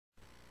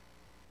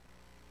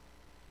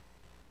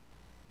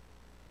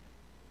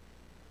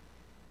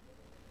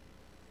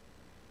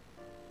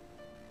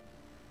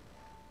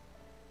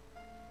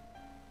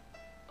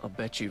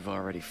bet you've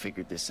already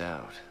figured this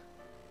out.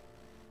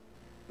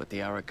 But the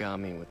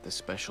origami with the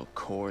special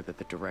core that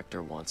the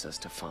director wants us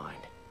to find,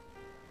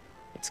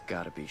 it's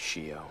gotta be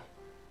Shio.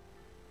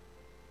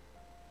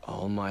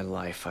 All my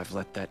life, I've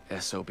let that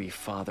SOB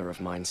father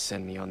of mine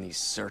send me on these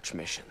search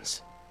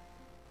missions.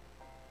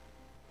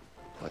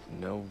 But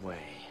no way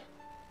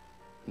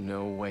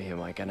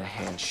am I gonna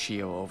hand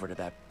Shio over to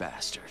that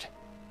bastard.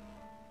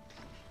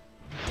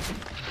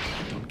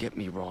 Don't get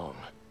me wrong.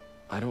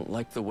 I don't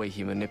like the way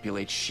he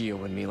manipulates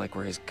Shio and me like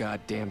we're his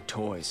goddamn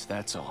toys,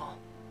 that's all.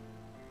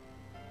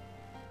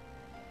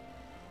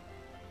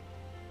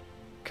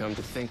 Come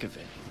to think of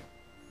it,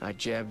 I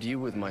jabbed you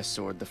with my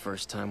sword the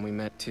first time we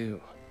met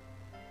too.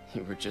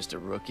 You were just a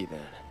rookie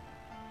then,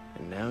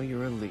 and now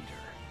you're a leader.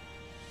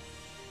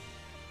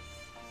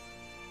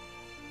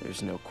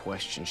 There's no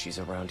question she's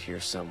around here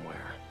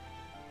somewhere.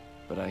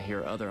 But I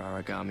hear other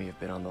origami have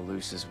been on the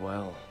loose as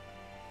well.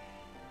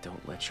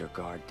 Don't let your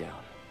guard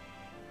down.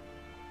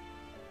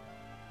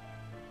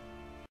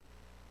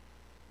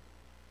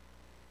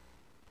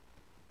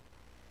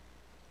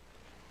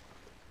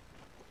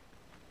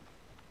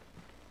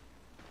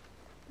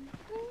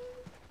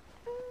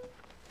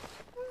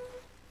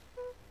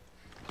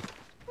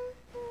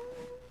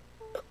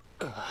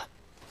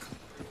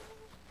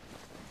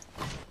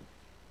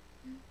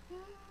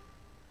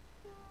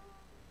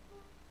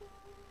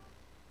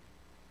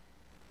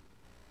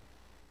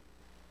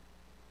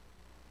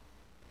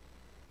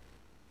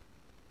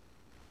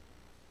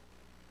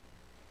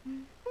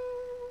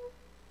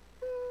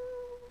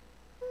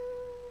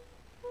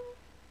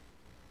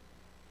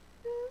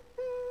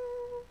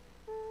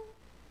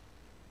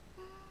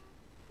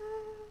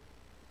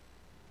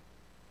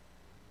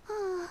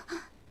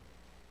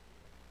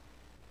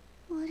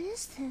 What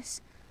is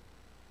this?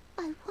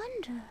 I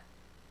wonder.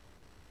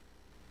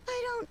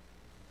 I don't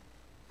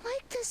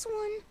like this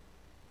one.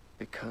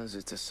 Because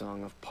it's a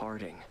song of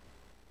parting.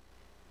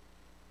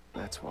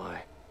 That's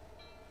why.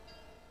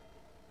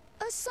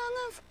 A song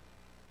of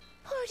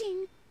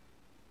parting.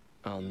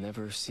 I'll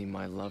never see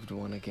my loved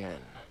one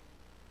again.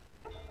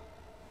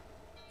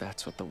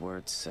 That's what the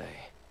words say.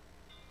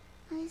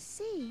 I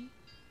see.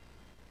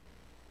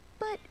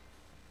 But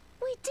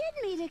we did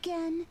meet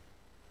again.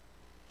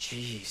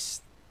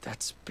 Jeez,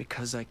 that's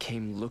because I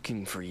came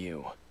looking for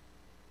you.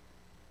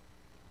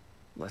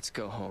 Let's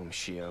go home,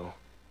 Shio.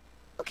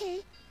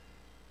 Okay.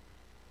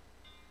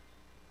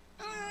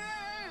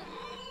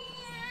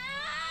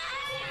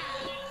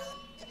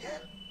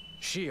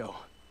 Shio,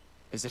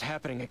 is it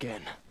happening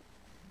again?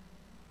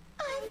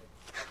 I've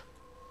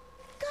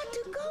got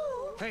to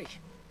go. Hey,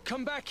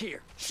 come back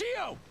here!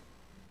 Shio!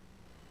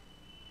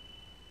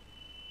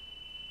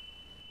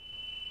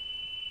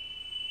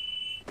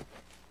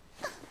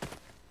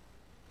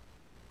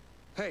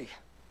 Hey,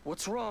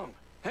 what's wrong?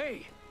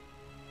 Hey!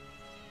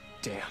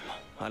 Damn,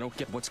 I don't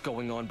get what's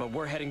going on, but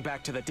we're heading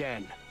back to the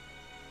den.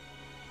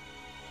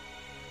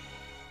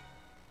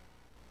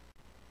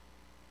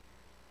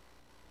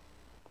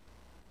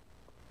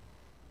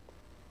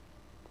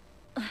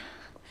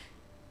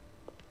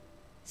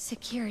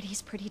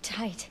 Security's pretty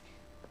tight.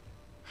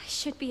 I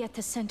should be at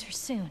the center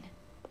soon.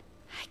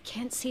 I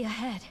can't see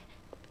ahead.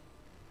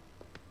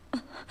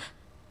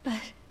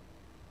 But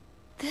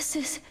this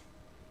is...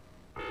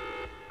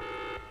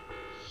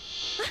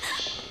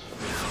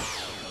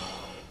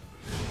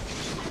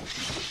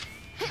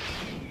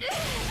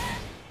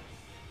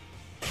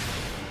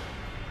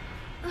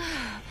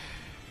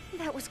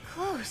 That was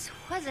close,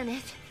 wasn't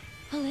it?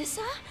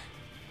 Alyssa?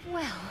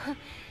 Well,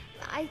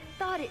 I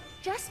thought it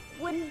just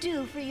wouldn't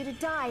do for you to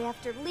die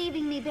after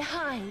leaving me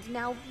behind,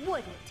 now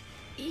would it?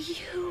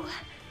 You...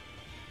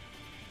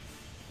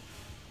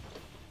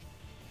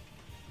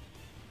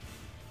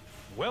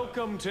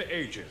 Welcome to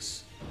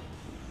Aegis.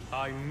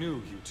 I knew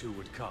you two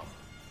would come.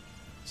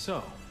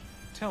 So,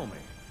 tell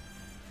me,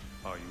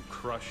 are you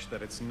crushed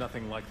that it's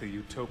nothing like the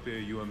utopia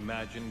you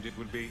imagined it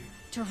would be?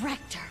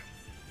 Director!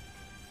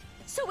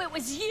 So it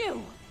was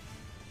you!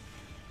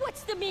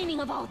 What's the meaning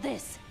of all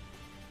this?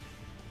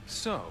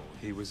 So,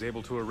 he was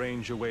able to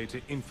arrange a way to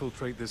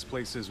infiltrate this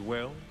place as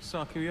well,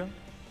 Sakuya?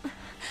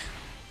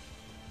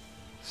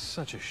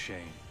 Such a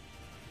shame.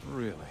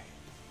 Really.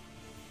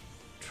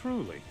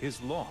 Truly,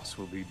 his loss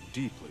will be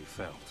deeply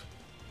felt.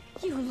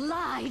 You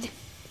lied!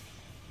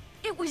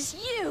 It was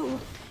you!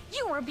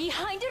 You were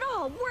behind it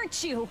all,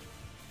 weren't you?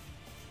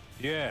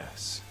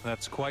 Yes,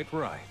 that's quite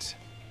right.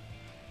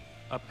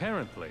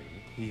 Apparently,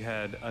 he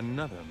had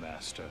another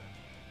master.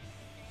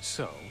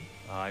 So,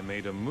 I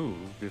made a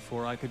move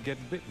before I could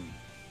get bitten.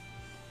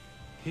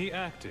 He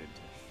acted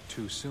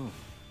too soon.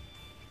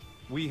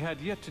 We had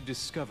yet to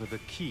discover the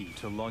key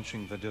to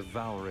launching the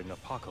devouring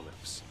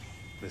apocalypse,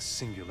 the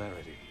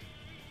singularity.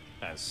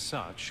 As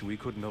such, we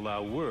couldn't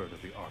allow word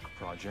of the Ark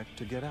project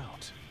to get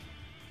out.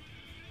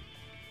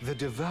 The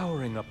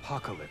devouring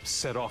apocalypse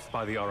set off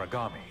by the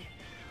origami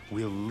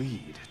will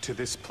lead to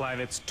this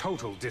planet's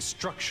total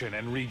destruction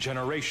and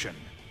regeneration.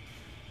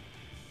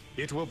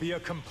 It will be a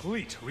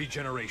complete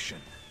regeneration.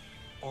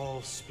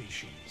 All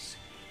species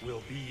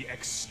will be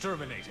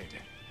exterminated,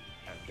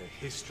 and the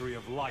history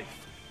of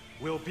life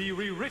will be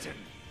rewritten.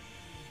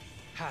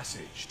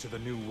 Passage to the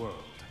New World.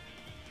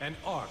 An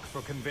arc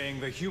for conveying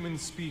the human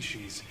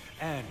species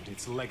and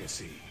its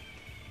legacy.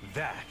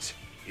 That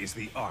is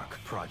the Ark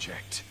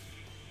Project.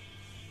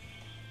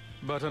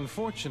 But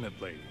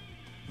unfortunately,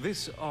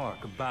 this arc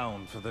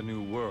bound for the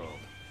New World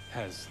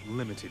has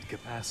limited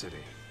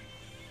capacity.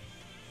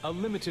 A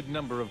limited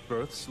number of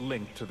births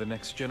linked to the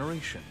next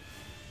generation.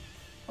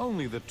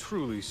 Only the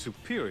truly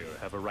superior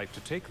have a right to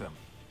take them.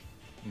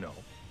 No.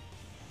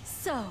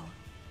 So,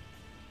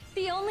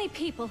 the only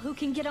people who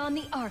can get on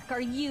the Ark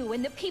are you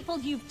and the people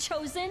you've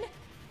chosen?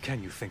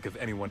 Can you think of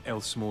anyone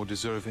else more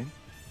deserving?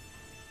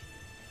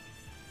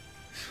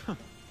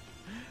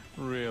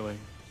 Really?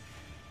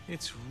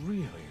 It's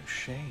really a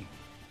shame.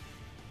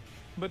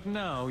 But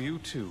now you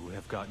two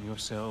have gotten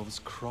yourselves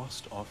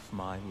crossed off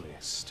my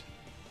list.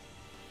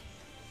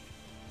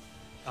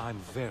 I'm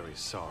very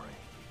sorry,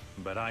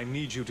 but I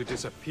need you to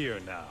disappear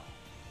now.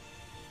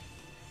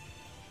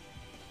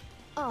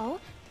 Oh,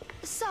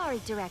 sorry,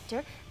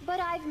 Director, but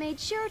I've made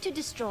sure to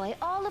destroy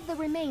all of the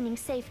remaining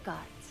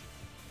safeguards.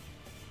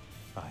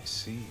 I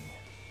see.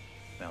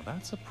 Now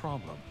that's a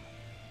problem.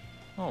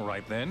 All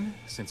right then,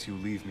 since you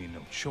leave me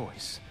no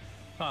choice,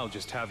 I'll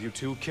just have you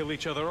two kill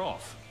each other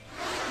off.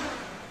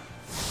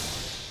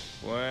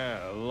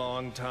 Well,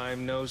 long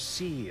time no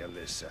see,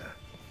 Alyssa.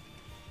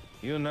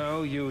 You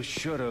know, you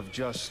should have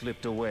just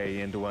slipped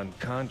away into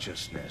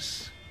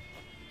unconsciousness.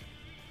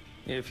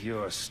 If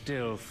you're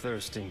still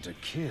thirsting to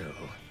kill,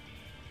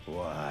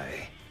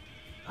 why,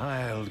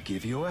 I'll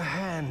give you a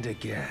hand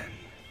again.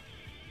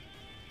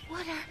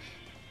 What are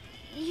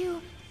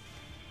you...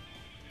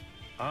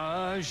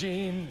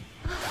 Ajin...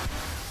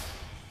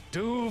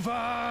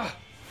 Duva...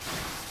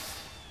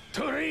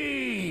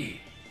 Turi!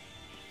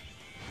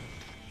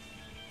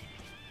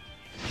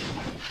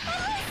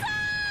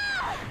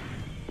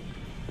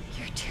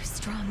 You're too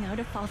strong now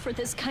to fall for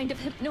this kind of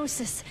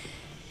hypnosis.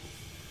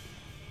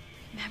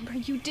 Remember,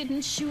 you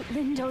didn't shoot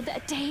Lindo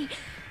that day.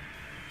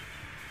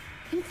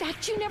 In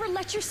fact, you never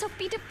let yourself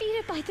be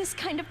defeated by this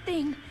kind of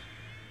thing.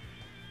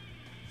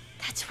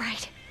 That's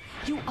right.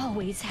 You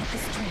always had the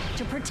strength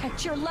to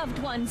protect your loved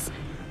ones.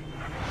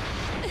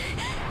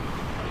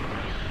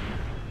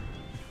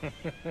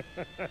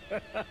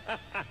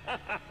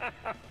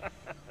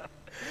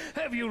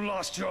 Have you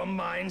lost your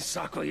mind,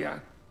 Sakuya?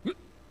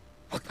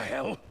 What the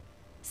hell?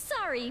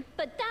 Sorry,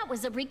 but that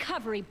was a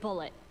recovery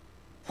bullet.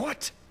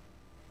 What?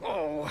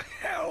 Oh,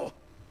 hell!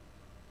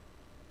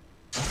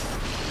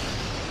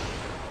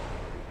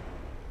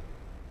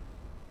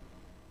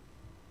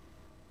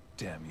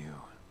 Damn you.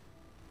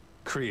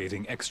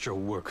 Creating extra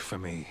work for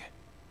me.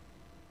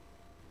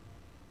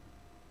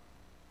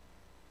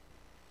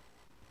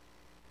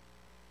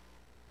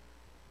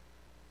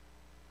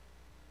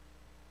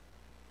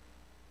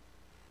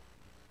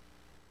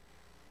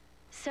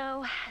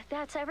 So,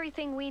 that's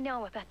everything we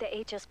know about the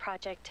Aegis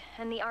project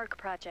and the Ark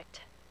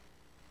project.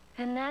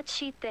 And that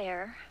sheet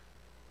there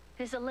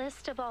is a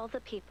list of all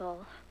the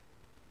people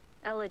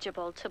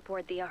eligible to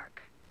board the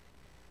Ark.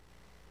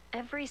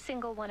 Every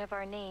single one of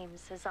our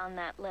names is on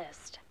that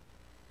list.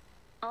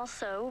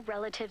 Also,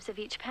 relatives of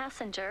each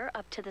passenger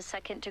up to the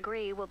 2nd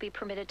degree will be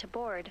permitted to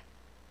board.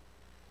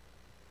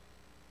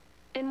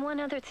 And one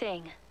other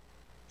thing.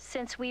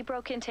 Since we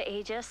broke into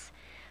Aegis,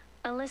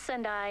 Alyssa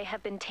and I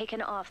have been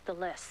taken off the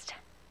list.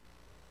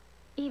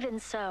 Even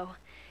so,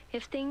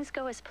 if things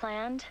go as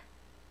planned,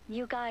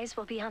 you guys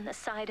will be on the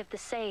side of the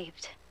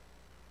saved.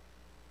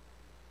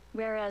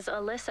 Whereas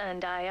Alyssa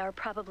and I are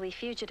probably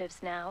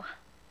fugitives now,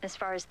 as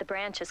far as the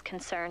branch is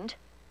concerned.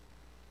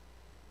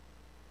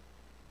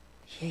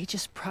 The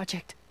Aegis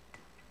project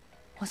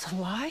was a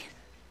lie?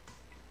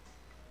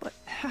 But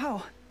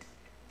how?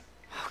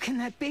 How can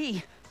that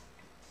be?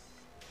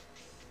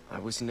 I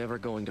was never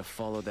going to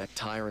follow that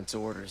tyrant's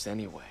orders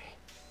anyway.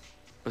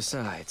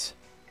 Besides,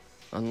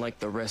 unlike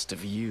the rest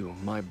of you,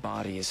 my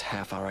body is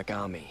half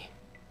origami.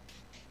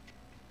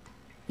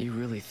 You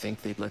really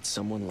think they'd let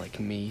someone like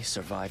me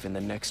survive in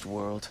the next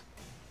world?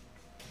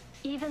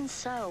 Even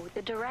so,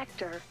 the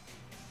director,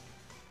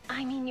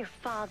 I mean your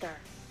father,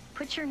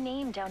 put your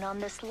name down on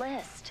this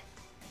list.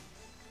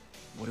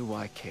 What do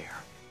I care?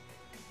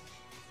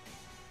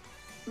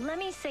 Let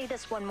me say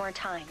this one more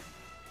time.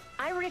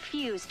 I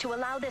refuse to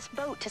allow this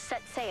boat to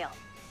set sail.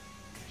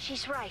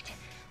 She's right.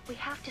 We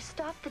have to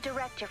stop the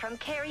director from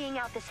carrying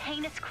out this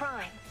heinous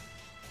crime.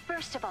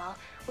 First of all,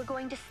 we're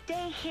going to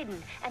stay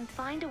hidden and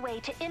find a way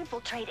to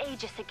infiltrate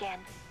Aegis again.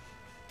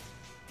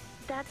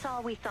 That's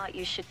all we thought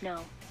you should know.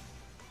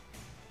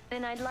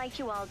 And I'd like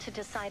you all to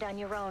decide on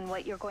your own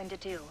what you're going to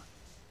do.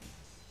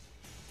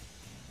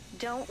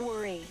 Don't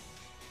worry.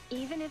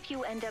 Even if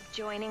you end up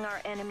joining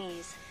our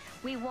enemies,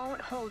 we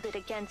won't hold it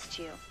against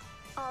you.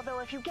 Although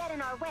if you get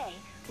in our way,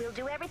 we'll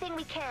do everything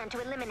we can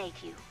to eliminate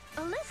you.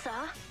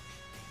 Alyssa?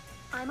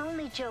 I'm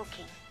only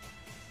joking.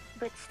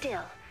 But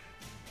still,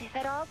 if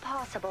at all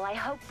possible, I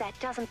hope that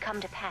doesn't come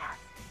to pass.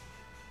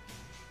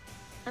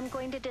 I'm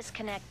going to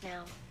disconnect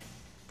now.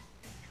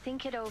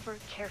 Think it over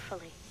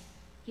carefully.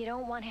 You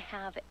don't want to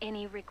have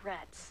any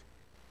regrets.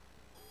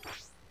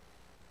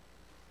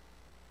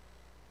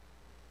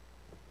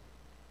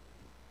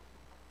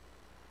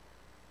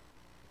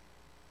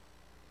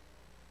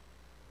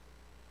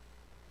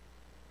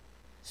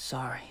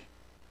 sorry,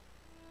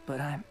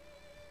 but I'm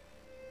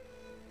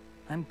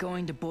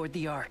going to board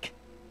the Ark.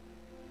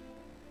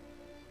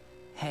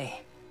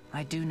 Hey,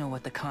 I do know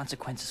what the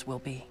consequences will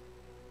be,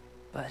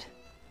 but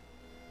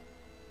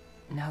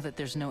now that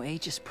there's no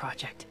Aegis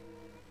project,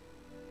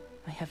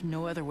 I have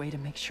no other way to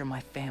make sure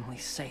my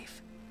family's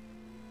safe.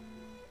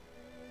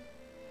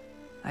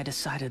 I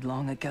decided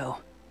long ago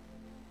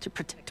to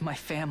protect my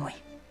family,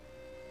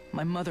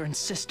 my mother and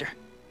sister,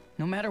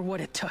 no matter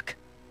what it took.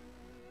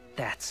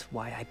 That's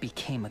why I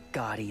became a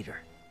God Eater.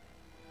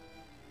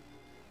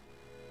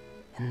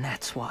 And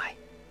that's why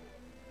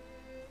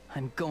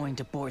I'm going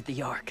to board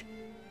the Ark.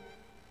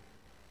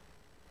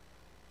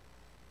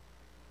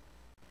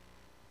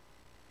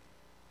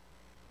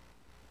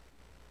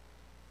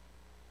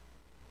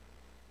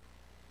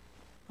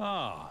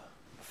 Ah,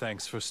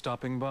 thanks for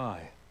stopping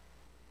by.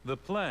 The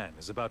plan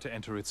is about to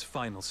enter its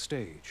final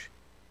stage,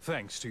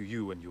 thanks to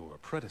you and your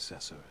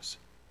predecessors.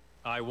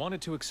 I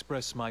wanted to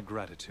express my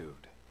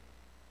gratitude.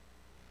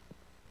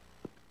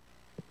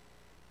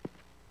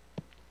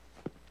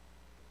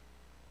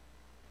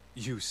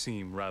 You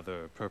seem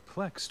rather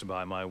perplexed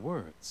by my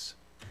words.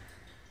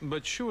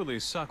 But surely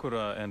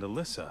Sakura and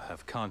Alyssa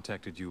have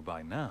contacted you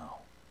by now.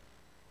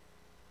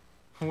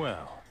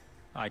 Well,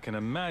 I can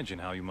imagine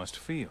how you must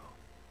feel,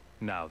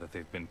 now that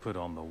they've been put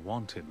on the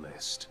wanted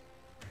list.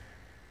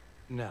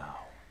 Now,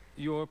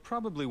 you're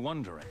probably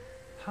wondering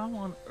how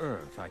on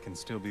earth I can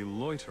still be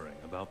loitering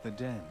about the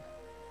den.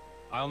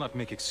 I'll not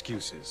make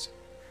excuses.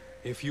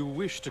 If you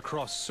wish to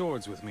cross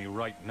swords with me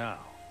right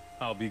now,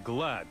 I'll be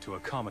glad to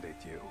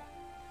accommodate you.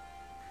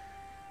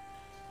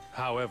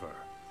 However,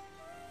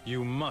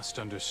 you must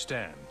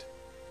understand,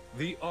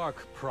 the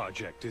Ark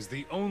project is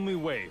the only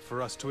way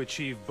for us to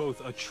achieve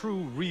both a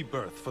true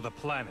rebirth for the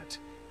planet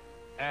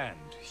and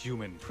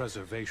human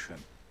preservation.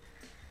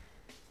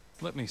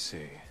 Let me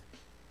see.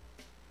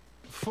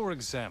 For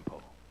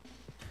example,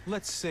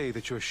 let's say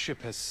that your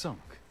ship has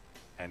sunk,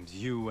 and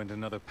you and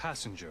another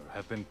passenger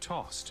have been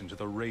tossed into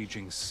the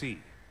raging sea.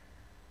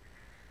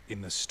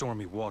 In the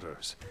stormy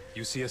waters,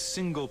 you see a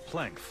single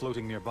plank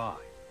floating nearby.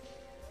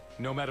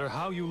 No matter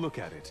how you look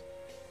at it,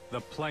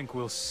 the plank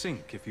will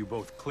sink if you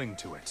both cling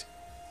to it.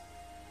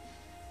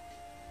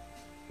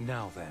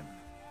 Now then,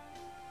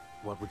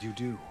 what would you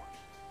do?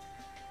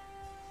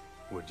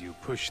 Would you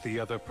push the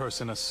other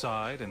person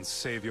aside and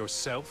save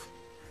yourself?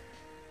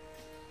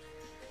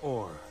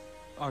 Or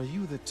are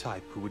you the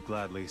type who would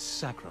gladly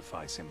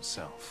sacrifice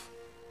himself?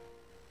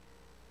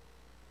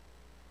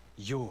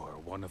 You're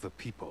one of the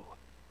people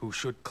who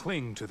should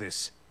cling to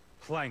this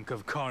plank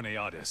of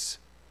Carneades.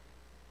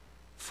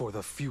 For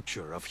the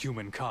future of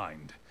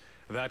humankind,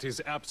 that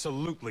is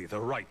absolutely the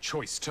right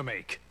choice to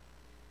make.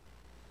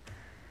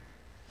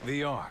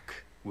 The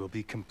Ark will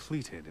be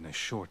completed in a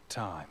short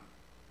time.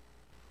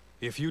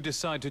 If you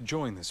decide to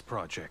join this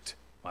project,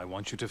 I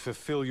want you to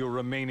fulfill your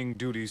remaining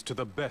duties to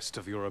the best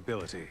of your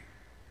ability.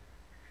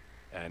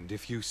 And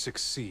if you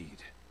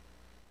succeed,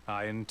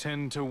 I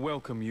intend to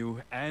welcome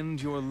you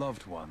and your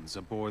loved ones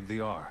aboard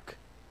the Ark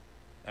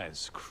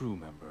as crew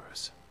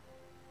members.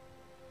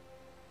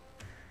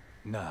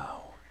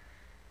 Now,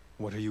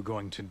 what are you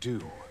going to do?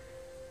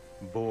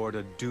 Board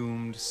a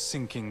doomed,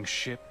 sinking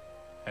ship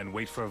and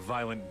wait for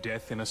violent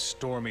death in a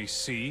stormy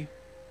sea?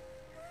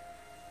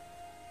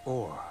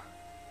 Or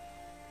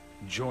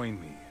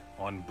join me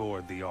on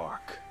board the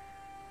Ark?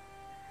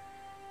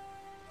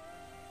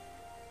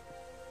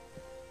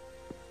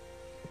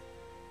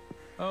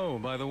 Oh,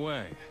 by the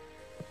way,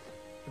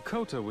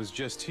 Kota was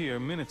just here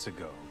minutes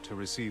ago to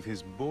receive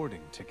his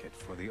boarding ticket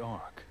for the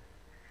Ark.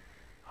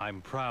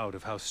 I'm proud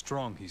of how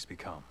strong he's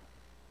become,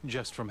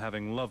 just from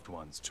having loved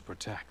ones to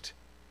protect.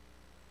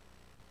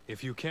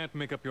 If you can't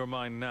make up your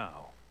mind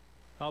now,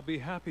 I'll be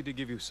happy to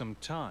give you some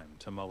time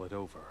to mull it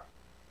over.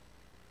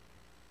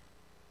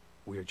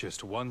 We're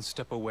just one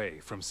step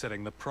away from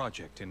setting the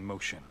project in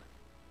motion.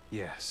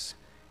 Yes,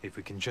 if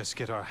we can just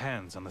get our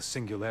hands on the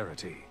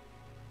Singularity.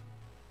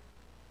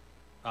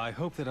 I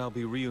hope that I'll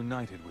be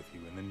reunited with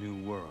you in the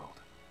new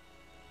world.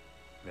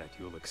 That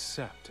you'll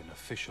accept an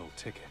official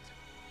ticket.